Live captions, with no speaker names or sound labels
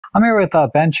I'm here with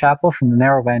Ben Chappell from the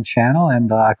Narrowband Channel,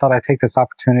 and I thought I'd take this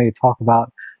opportunity to talk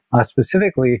about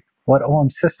specifically what OM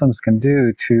systems can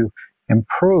do to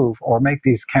improve or make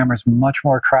these cameras much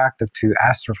more attractive to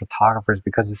astrophotographers,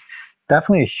 because it's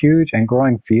definitely a huge and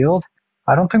growing field.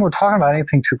 I don't think we're talking about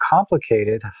anything too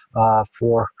complicated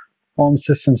for OM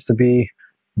systems to be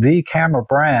the camera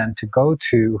brand to go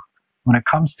to when it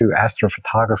comes to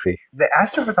astrophotography. The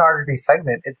astrophotography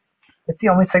segment, it's the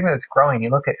only segment that's growing.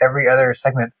 You look at every other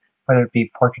segment, whether it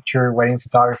be portraiture, wedding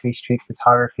photography, street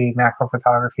photography, macro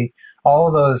photography, all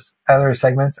of those other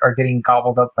segments are getting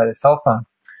gobbled up by the cell phone.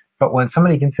 But when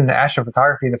somebody gets into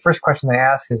astrophotography, the first question they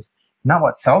ask is not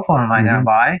what cell phone am I going to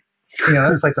buy? You know,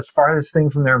 that's like the farthest thing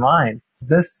from their mind.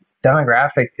 This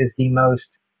demographic is the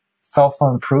most cell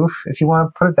phone proof, if you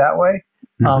want to put it that way,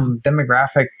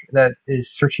 demographic that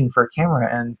is searching for a camera.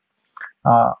 And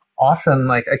often,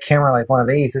 like a camera like one of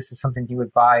these, this is something you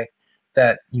would buy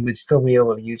that you would still be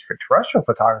able to use for terrestrial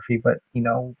photography, but you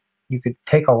know, you could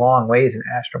take a long ways in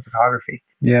astrophotography.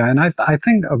 Yeah, and I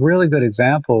think a really good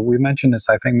example, we mentioned this,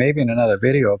 I think maybe in another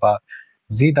video, about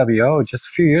ZWO. Just a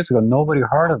few years ago, nobody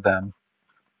heard of them,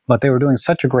 but they were doing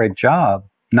such a great job.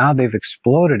 Now they've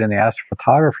exploded in the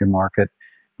astrophotography market.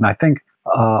 And I think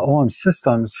OM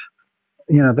systems,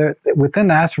 you know, within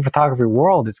the astrophotography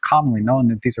world, it's commonly known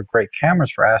that these are great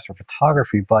cameras for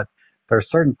astrophotography, but there are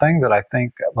certain things that I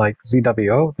think like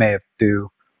ZWO may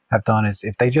have done is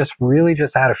if they just really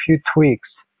just add a few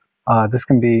tweaks, this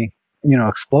can be, you know,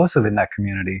 explosive in that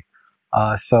community.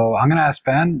 So I'm going to ask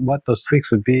Ben what those tweaks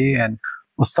would be, and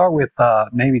we'll start with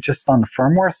maybe just on the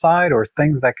firmware side or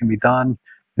things that can be done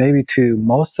maybe to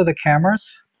most of the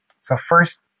cameras. So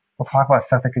first, we'll talk about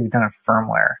stuff that can be done in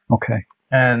firmware. Okay.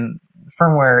 And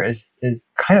firmware is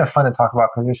kind of fun to talk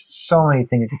about because there's so many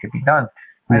things that could be done.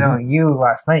 I know you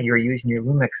last night, you were using your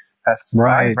Lumix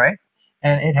S5, right?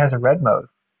 And it has a red mode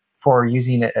for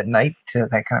using it at night to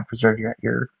that kind of preserve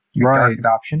your dark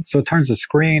adoption. So it turns the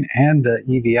screen and the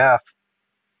EVF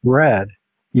red,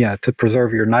 yeah, to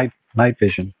preserve your night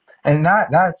vision. And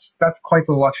that's quite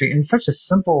the luxury. And it's such a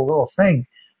simple little thing.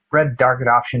 Red dark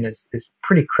adoption is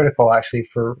pretty critical actually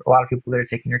for a lot of people that are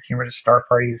taking their camera to star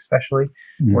parties, especially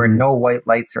where no white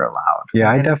lights are allowed.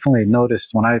 Yeah, I definitely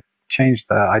noticed when I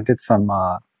changed I did some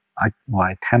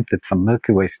I attempted some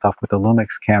Milky Way stuff with the Lumix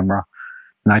camera,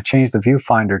 and I changed the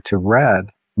viewfinder to red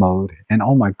mode, and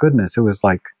oh my goodness, it was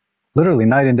like literally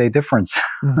night and day difference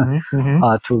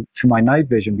to my night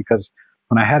vision, because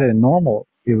when I had it in normal,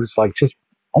 it was like just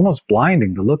almost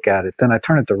blinding to look at it. Then I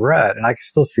turned it to red and I could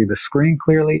still see the screen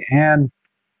clearly, and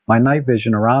my night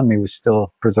vision around me was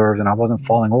still preserved and I wasn't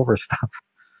falling over stuff.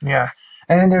 Yeah.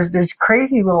 And then there's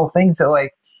crazy little things that,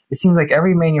 like, it seems like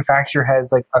every manufacturer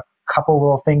has like a couple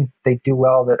little things they do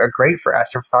well that are great for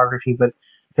astrophotography, but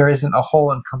there isn't a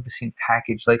whole encompassing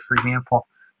package. Like, for example,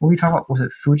 when we talk about, was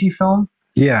it Fujifilm?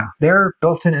 Yeah. Their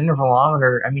built-in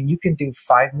intervalometer, I mean, you can do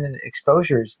 5-minute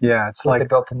exposures. Yeah, it's like the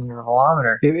built-in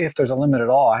intervalometer. If there's a limit at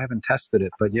all, I haven't tested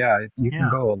it, but yeah, you can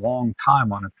go a long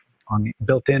time on the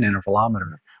built-in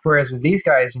intervalometer. Whereas with these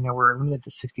guys, you know, we're limited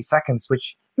to 60 seconds,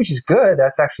 which is good.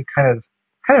 That's actually kind of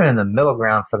in the middle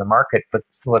ground for the market, but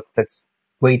still that's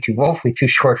woefully too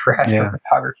short for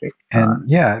astrophotography. And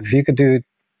yeah, if you could do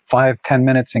 5-10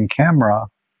 minutes in camera,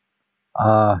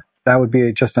 that would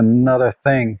be just another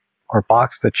thing or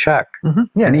box to check.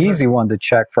 An easy one to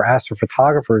check for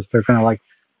astrophotographers. They're going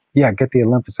to get the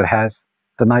Olympus. It has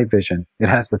the night vision. It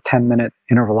has the 10-minute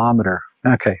intervalometer.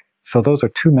 Okay, so those are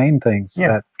two main things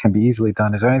that can be easily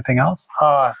done. Is there anything else?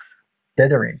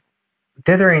 Dithering.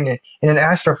 Dithering in an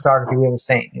astrophotography, we have a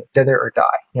saying: dither or die.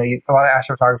 You know, a lot of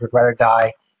astrophotographers would rather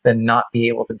die than not be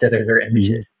able to dither their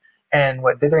images. And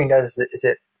what dithering does is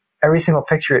it every single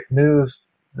picture, it moves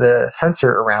the sensor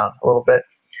around a little bit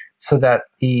so that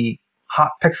the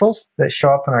hot pixels that show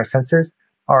up on our sensors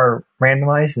are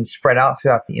randomized and spread out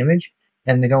throughout the image,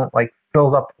 and they don't like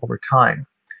build up over time.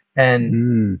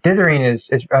 And dithering is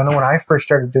I know when I first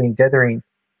started doing dithering,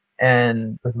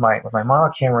 and with my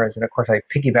mono cameras, and of course I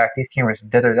piggyback these cameras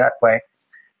and dither that way,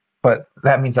 but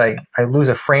that means I lose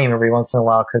a frame every once in a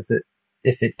while because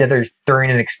if it dithers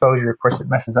during an exposure, of course it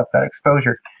messes up that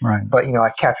exposure. Right. But you know, I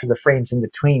capture the frames in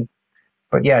between.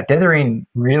 But yeah, dithering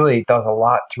really does a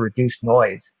lot to reduce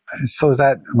noise. So is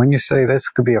that, when you say this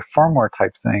could be a firmware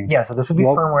type thing? Yeah, so this would be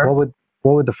firmware.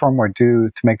 What would the firmware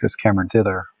do to make this camera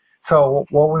dither? So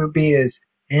what would be is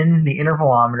in the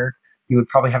intervalometer, you would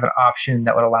probably have an option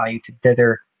that would allow you to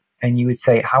dither, and you would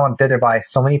say, I want to dither by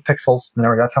so many pixels. In other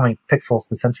words, that's how many pixels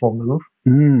the sensor will move.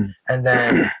 And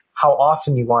then how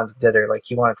often you want to dither. Like,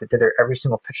 you want it to dither every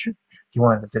single picture. You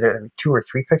want it to dither every 2 or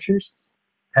 3 pictures.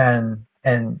 And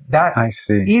And that I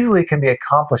see. easily can be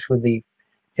accomplished with the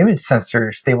image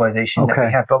sensor stabilization that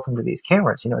we have built into these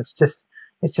cameras. You know, it's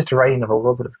just a writing of a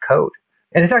little bit of code.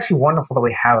 And it's actually wonderful that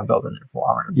we have a built-in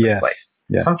interferometer in the first place.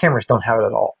 Yes. Some cameras don't have it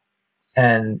at all.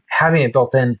 And having it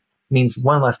built in means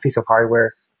one less piece of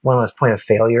hardware, one less point of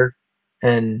failure.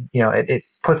 And, you know, it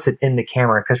puts it in the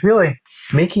camera. Because really,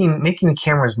 making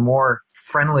cameras more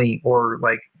friendly or,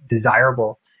 like,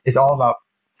 desirable is all about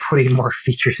putting more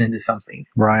features into something.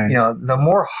 Right. You know, the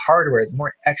more hardware, the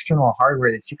more external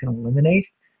hardware that you can eliminate,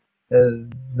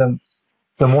 the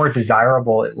more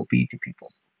desirable it will be to people.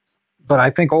 But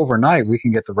I think overnight we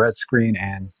can get the red screen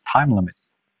and time limit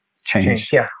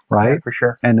changed. Yeah. Right? Yeah, for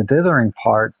sure. And the dithering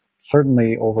part,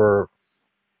 certainly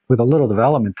with a little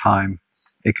development time,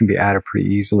 it can be added pretty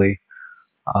easily.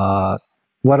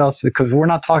 What else? Because we're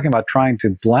not talking about trying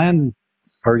to blend,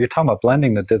 or you're talking about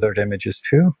blending the dithered images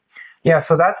too? Yeah,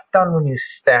 so that's done when you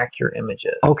stack your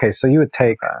images. Okay, so you would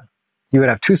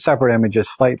have two separate images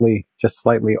just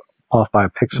slightly off by a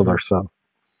pixel or so.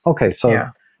 Okay, so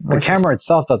the camera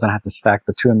itself doesn't have to stack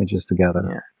the two images together.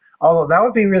 Yeah. Although that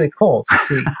would be really cool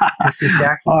to see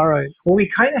stacking. All right. Well, we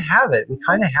kind of have it. We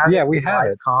kind of have it. We have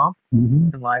live it. Comp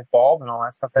and live bulb and all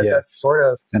that stuff. That's sort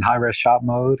of in high res shot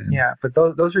mode. Yeah, but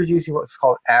those are usually what's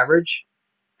called average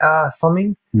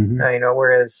summing. You know,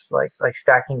 whereas like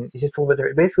stacking is just a little bit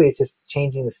different. Basically, it's just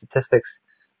changing the statistics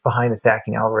behind the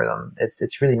stacking algorithm.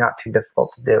 It's really not too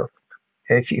difficult to do.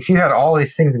 If you had all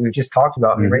these things that we've just talked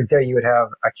about, I mean, right there you would have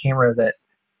a camera that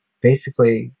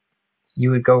basically you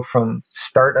would go from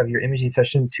start of your imaging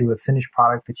session to a finished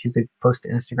product that you could post to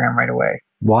Instagram right away.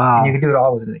 Wow. And you could do it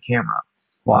all within the camera.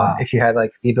 Wow. If you had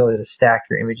like the ability to stack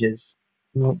your images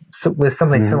with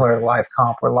something similar to live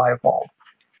comp or live bulb.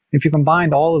 If you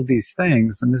combined all of these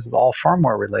things, and this is all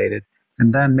firmware related,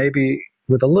 and then maybe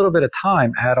with a little bit of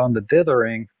time add on the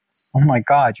dithering, oh my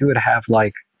God, you would have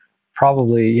like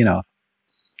probably, you know,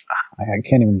 I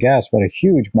can't even guess what a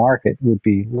huge market would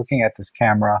be looking at this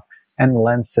camera and the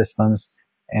lens systems.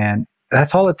 And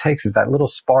that's all it takes is that little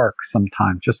spark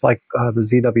sometimes, just like the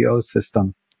ZWO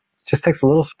system. Just takes a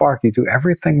little spark. You do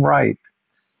everything right.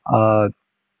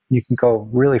 You can go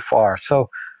really far. So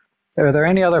are there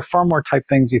any other firmware type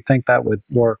things you think that would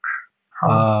work?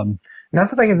 Not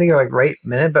that I can think of like right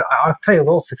minute, but I'll tell you a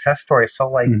little success story. So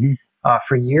like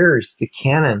for years, the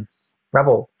Canon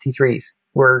Rebel T3s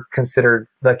were considered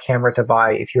the camera to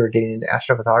buy if you were getting into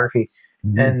astrophotography.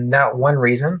 And that one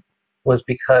reason was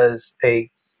because an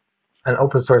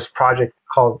open source project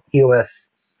called EOS,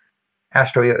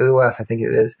 Astro EOS, I think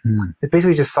it is. It's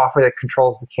basically just software that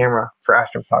controls the camera for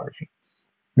astrophotography.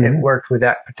 It worked with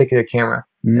that particular camera.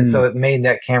 And so it made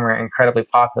that camera incredibly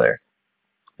popular.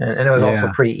 And it was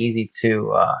also pretty easy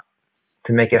to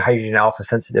make it hydrogen alpha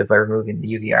sensitive by removing the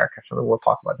UV arc. We'll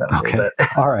talk about that in a little bit.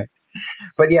 All right.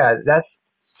 But yeah, that's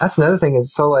another thing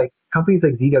is, so like companies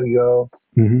like ZWO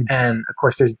and of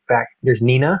course there's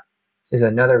Nina is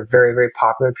another very, very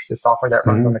popular piece of software that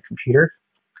runs on the computer.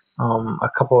 A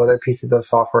couple other pieces of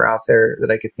software out there that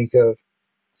I could think of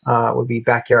would be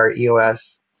Backyard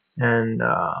EOS and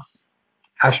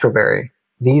Astroberry.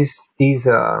 These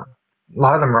a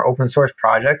lot of them are open source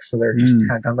projects, so they're just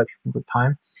kind of done by people with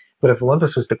time. But if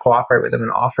Olympus was to cooperate with them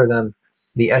and offer them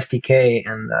the SDK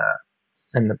and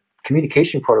the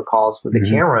communication protocols with the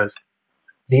cameras,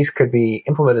 these could be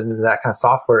implemented into that kind of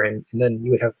software, and then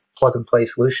you would have plug and play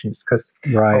solutions. Because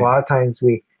a lot of times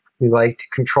we like to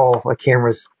control the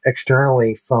cameras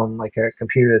externally from like a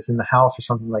computer that's in the house or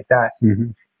something like that.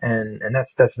 And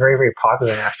that's very, very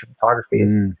popular in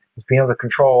astrophotography is being able to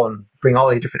control and bring all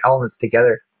these different elements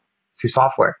together through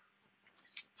software.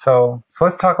 So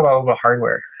let's talk about a little bit of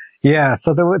hardware. Yeah.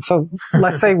 So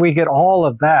let's say we get all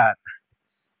of that.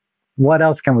 What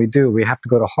else can we do? We have to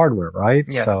go to hardware, right?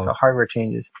 Yes. So hardware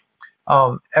changes.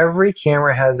 Every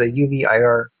camera has a UV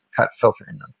IR cut filter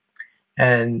in them.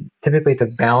 And typically to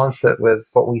balance it with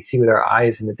what we see with our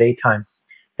eyes in the daytime,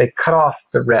 they cut off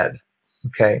the red,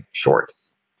 short.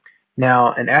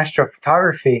 Now, in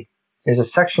astrophotography, there's a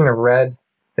section of red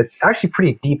that's actually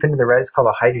pretty deep into the red. It's called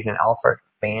a hydrogen alpha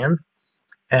band.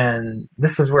 And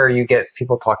this is where you get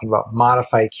people talking about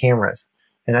modified cameras.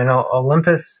 And I know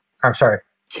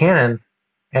Canon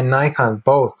and Nikon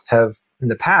both have, in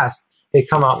the past, they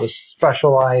come out with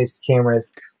specialized cameras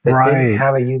that didn't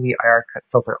have a UV IR cut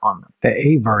filter on them. The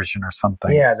A version or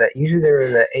something. Yeah, usually they were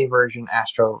the A version.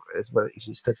 Astro is what it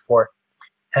usually stood for.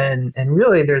 And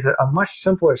really, there's a much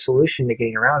simpler solution to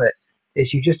getting around it.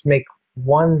 Is you just make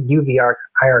one UV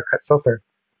IR cut filter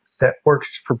that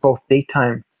works for both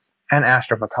daytime and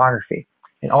astrophotography.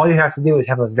 And all you have to do is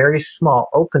have a very small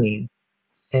opening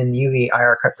in UV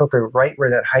IR cut filter right where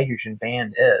that hydrogen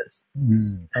band is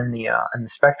in the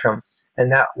spectrum,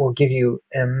 and that will give you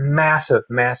a massive,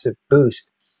 massive boost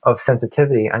of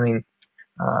sensitivity. I mean,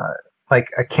 like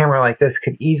a camera like this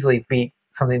could easily beat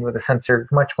something with a sensor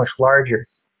much, much larger,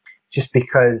 just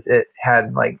because it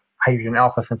had like hydrogen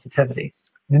alpha sensitivity.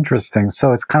 Interesting.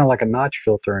 So it's kind of like a notch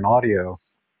filter in audio.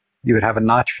 You would have a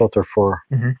notch filter for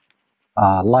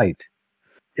light.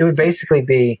 It would basically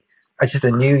be just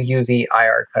a new UV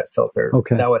IR cut filter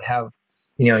that would have,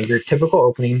 you know, your typical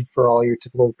opening for all your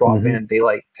typical broadband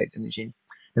daylight type imaging,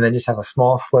 and then just have a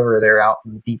small sliver there out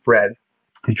in the deep red.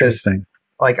 Interesting.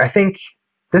 Like, I think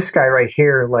this guy right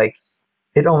here, like,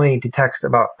 it only detects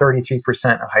about 33%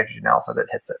 of hydrogen alpha that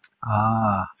hits it.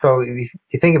 So if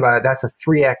you think about it, that's a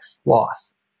 3x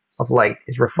loss of light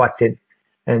is reflected,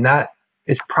 and that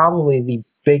is probably the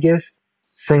biggest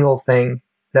single thing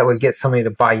that would get somebody to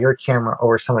buy your camera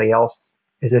over somebody else,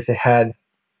 is if it had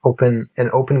an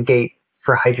open gate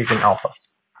for hydrogen alpha.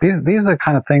 These are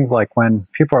kind of things like when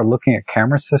people are looking at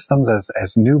camera systems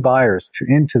as new buyers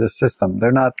into the system. They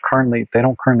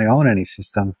don't currently own any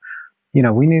system. You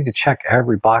know, we need to check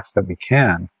every box that we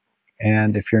can.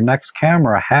 And if your next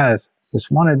camera has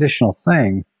this one additional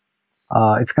thing,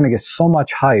 it's going to get so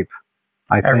much hype.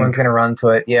 Everyone's going to run to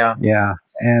it. Yeah. Yeah.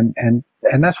 And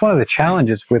that's one of the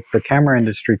challenges with the camera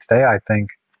industry today, I think,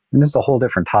 and this is a whole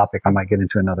different topic I might get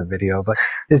into another video, but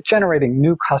is generating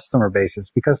new customer bases.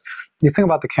 Because you think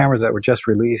about the cameras that were just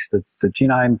released, the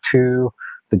G9 II,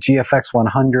 the GFX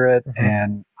 100,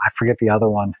 and I forget the other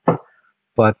one.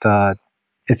 But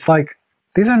it's like,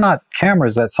 these are not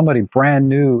cameras that somebody brand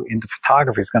new into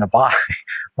photography is going to buy,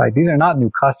 right? These are not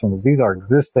new customers. These are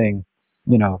existing,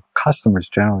 you know, customers,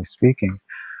 generally speaking.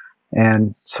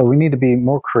 And so we need to be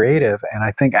more creative. And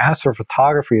I think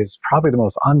astrophotography is probably the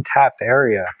most untapped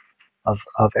area of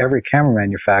every camera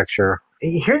manufacturer.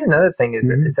 Here's another thing is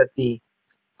that the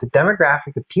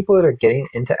demographic, the people that are getting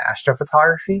into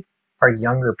astrophotography are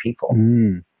younger people.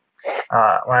 When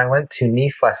I went to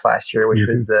NEFLES last year, which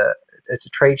was it's a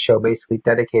trade show basically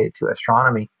dedicated to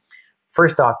astronomy.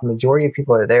 First off, the majority of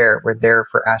people that were there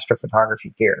for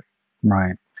astrophotography gear.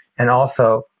 Right. And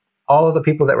also, all of the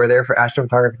people that were there for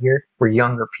astrophotography gear were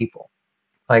younger people.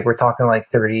 Like, we're talking like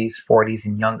 30s, 40s,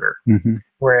 and younger.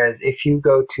 Whereas if you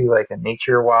go to like a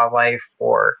nature, wildlife,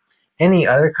 or any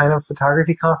other kind of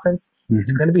photography conference,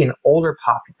 it's going to be an older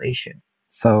population.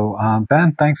 So,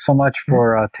 Ben, thanks so much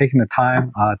for taking the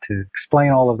time to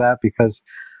explain all of that, because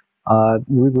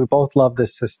we both love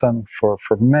this system for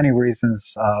many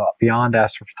reasons beyond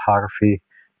astrophotography.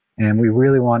 And we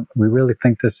really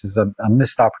think this is a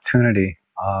missed opportunity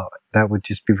that would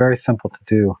just be very simple to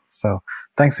do. So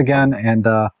thanks again, and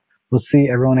we'll see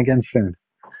everyone again soon.